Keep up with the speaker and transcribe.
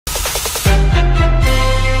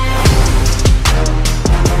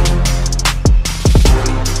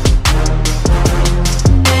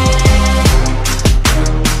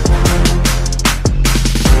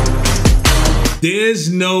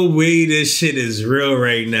There's no way this shit is real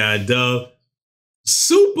right now, dog.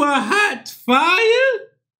 Super hot fire?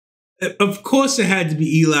 Of course it had to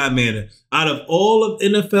be Eli Manning. Out of all of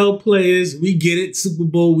NFL players, we get it, Super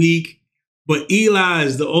Bowl week. But Eli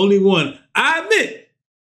is the only one. I admit,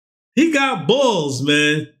 he got balls,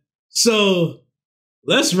 man. So,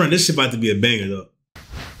 let's run. This shit about to be a banger, though.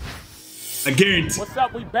 I guarantee. What's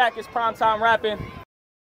up? We back. It's primetime rapping.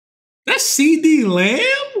 That's CD Lamb?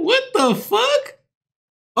 What the fuck?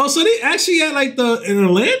 Oh, so they actually at like in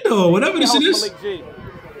Orlando or whatever this shit is.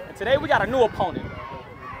 And today we got a new opponent.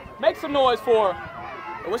 Make some noise for,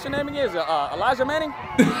 what's your name again? Is it Elijah Manning?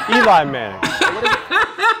 Eli Manning. What is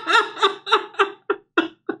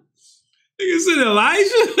it? Nigga said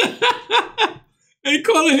Elijah? They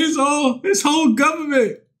calling his whole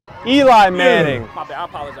government. Eli Manning. My bad. I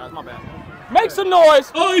apologize. My bad. Make some noise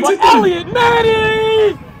for Elliott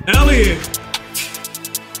Manning. Elliott.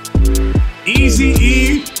 Easy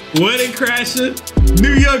E, Wedding Crasher,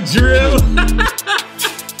 New York Drill.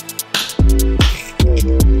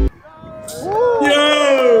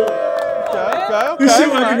 Yo! Okay. This shit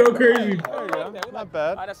about to go crazy. Not bad.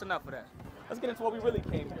 All right, that's enough of that. Let's get into what we really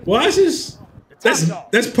came here. Watch this.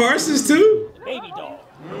 That's Parsons too? The baby dog.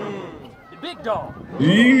 The big dog.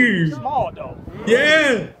 Yeah. The small dog.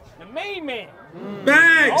 Yeah. The main man.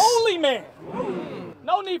 Thanks. The only man.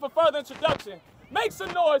 No need for further introduction. Make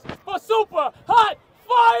some noise for Super Hot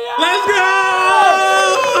Fire! Let's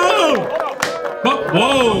go!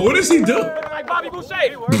 Whoa, what does he do? Like Bobby Boucher.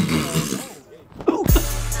 Oh,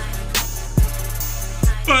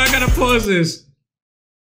 I gotta pause this.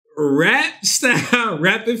 Rap style,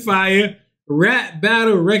 rapid fire, rap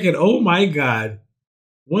battle record. Oh my God.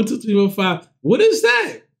 1, 2, 3, 4, 5. What is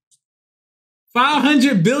that?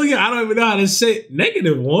 500 billion? I don't even know how to say it.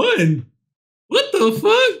 -1. What the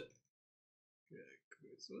fuck?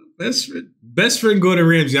 Best friend Gordon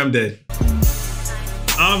Ramsay. I'm dead.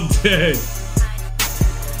 I'm dead.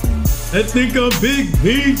 I think I'm Big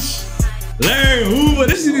Beach. Larry Hoover.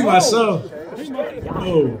 This is my song.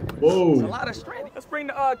 Whoa. A lot of strength. Let's bring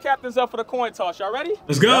the captains up for the coin toss. Y'all ready?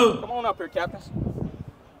 Let's go. Come on up here, captains.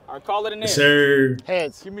 All right, call it in there. Sir.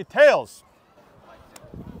 Heads. Give me tails.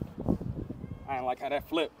 I ain't like how that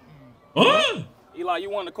flipped. Huh? Eli,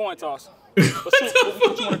 you won the coin toss. What you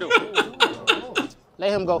want to do?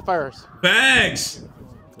 Let him go first. Bags.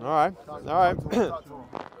 All right.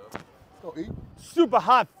 Super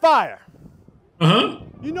hot fire.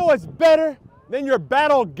 You know what's better than your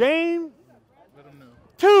battle game?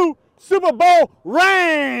 2 Super Bowl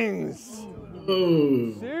rings.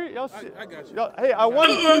 Oh. Serious? I got you. Hey, I won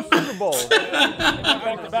 2 Super Bowls.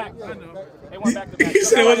 Back to back. They won back to back. He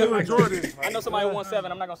said it wasn't Jordan. I know somebody who won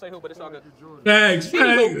 7. I'm not gonna say who, but it's all good. Bags.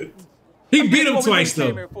 He beat him twice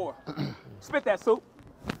though. Spit that soup.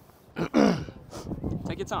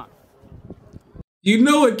 Take your time. You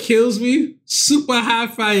know what kills me? Super High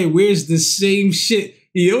Fire wears the same shit.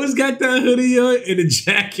 He always got that hoodie on and a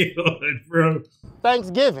jacket on, bro.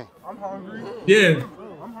 Thanksgiving. I'm hungry. Yeah.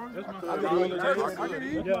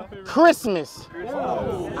 Christmas.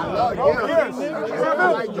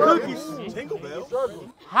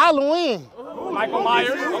 Halloween. Michael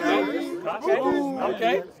Myers.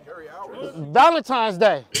 Okay. Valentine's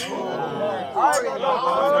Day.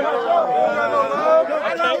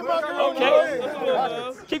 Okay.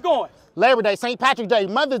 Keep going. Labor Day, St. Patrick's Day,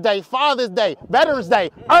 Mother's Day, Father's Day, Veterans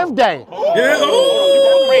Day, Earth Day. Yeah. That's a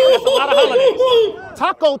lot of holidays.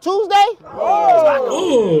 Taco Tuesday?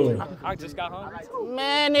 Oh. I just got hungry.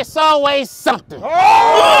 Man, it's always something. Oh,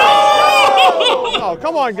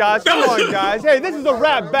 come on, guys. Hey, this is a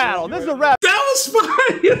rap battle. That was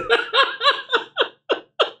fire.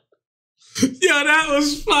 Yo, that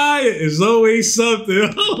was fire. It's always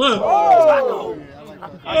something. Hold on.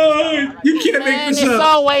 Oh, you can't make this it's up.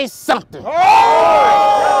 always something.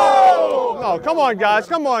 Oh, come on, guys.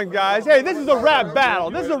 Hey, this is a rap battle.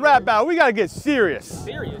 We gotta get serious.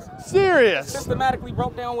 Serious. Systematically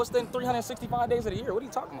broke down what's in 365 days of the year. What are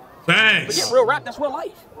you talking about? Thanks. Forget real rap, that's real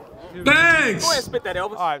life. Thanks. Go ahead and spit that,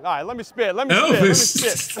 Elvis. All right, let me spit. Elvis.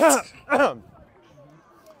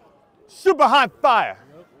 Super hot fire.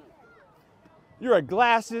 You're a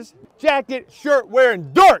glasses, jacket, shirt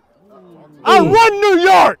wearing dirt. I run New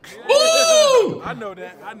York. Ooh. I know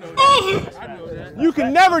that. You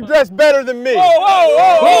can never dress better than me.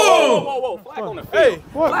 Whoa. Flag on the field. Hey,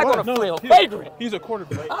 Flag on the field. Vagrant. He's a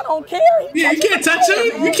quarterback. I don't care. Yeah, you can't touch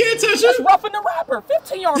him. That's roughing the rapper.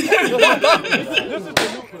 15-yard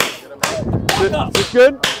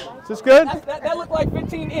Is this good? That looked like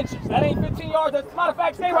 15 inches. That ain't 15 yards. That's, matter of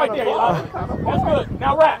fact, stay right there. That's good.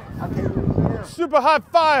 Now rap. Super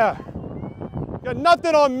hot fire. Got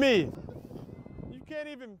nothing on me.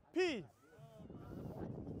 can't even pee.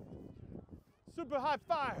 Super hot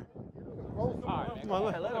fire. Come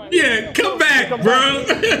on, Yeah, come back, bro.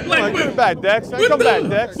 Like, come back, Dex. Come back,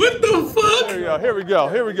 Dex. What the fuck? Here we go. Here we go.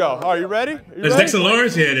 Here we go. Are you ready? That's Dexter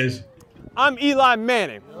Lawrence? Yeah, it is. I'm Eli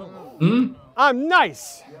Manning. I'm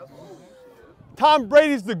nice. Tom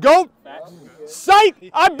Brady's the GOAT. Sight,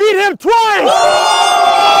 I beat him twice.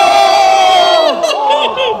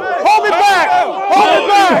 Hold me back. Hold me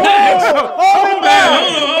back. Hold me back.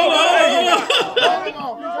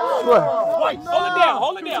 Hold it down.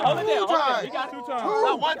 Hold it down. Hold it down. You got it. 2 times.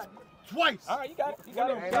 Not once. Twice. All right, you got it. You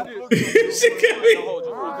got it.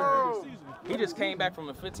 He just came back from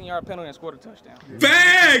a 15-yard penalty and scored a touchdown.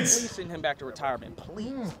 Thanks. Please send him back to retirement,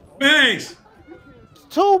 please. Thanks.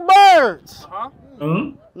 2 birds. Huh?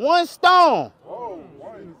 1 stone.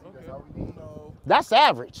 That's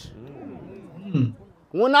average.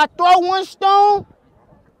 When I throw 1 stone,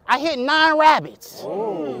 I hit 9 rabbits.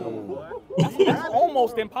 That's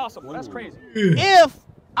almost impossible. That's crazy. If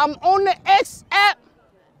I'm on the X app,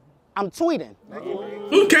 I'm tweeting.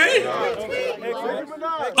 Okay.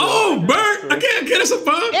 Oh, Bert. Okay, that's some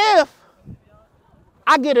fun. If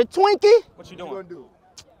I get a Twinkie, What you doing?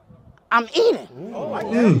 I'm eating.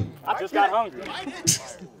 I just got hungry.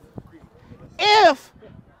 If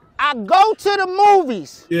I go to the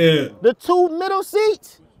movies, the 2 middle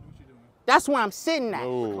seats, that's where I'm sitting at.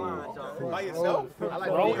 By yourself?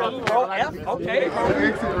 Okay.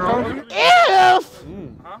 If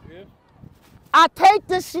I take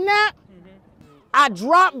the snap, I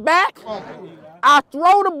drop back, I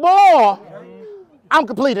throw the ball, I'm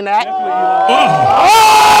completing that.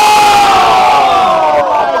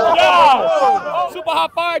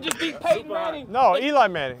 Supahotfire just beat Peyton Manning. No, Eli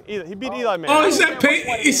Manning. He beat Eli Manning. Oh, he said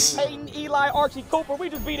Peyton. Peyton, Eli, Archie Cooper. We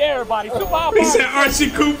just beat everybody. Supahotfire. He said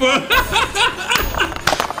Archie Cooper.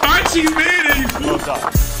 Archie Manning.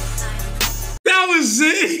 That was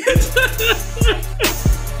it.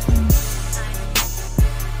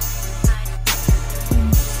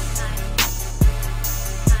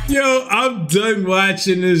 Yo, I'm done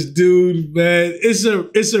watching this dude, man. It's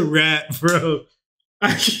a wrap, bro.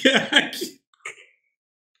 I can't.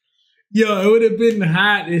 Yo, it would have been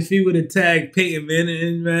hot if he would have tagged Peyton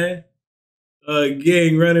Manning, man.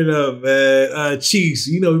 Gang running up, man. Chiefs,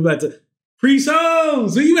 you know we about to. Priest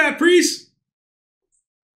Holmes, where you at, Priest?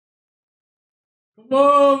 Come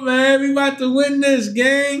on, man. We about to win this,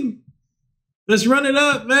 gang. Let's run it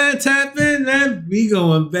up, man. Tap in, man. We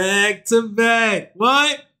going back to back.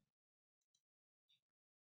 What?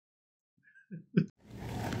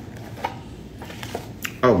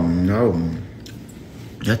 Oh no.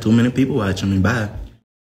 Got too many people watching me. Bye.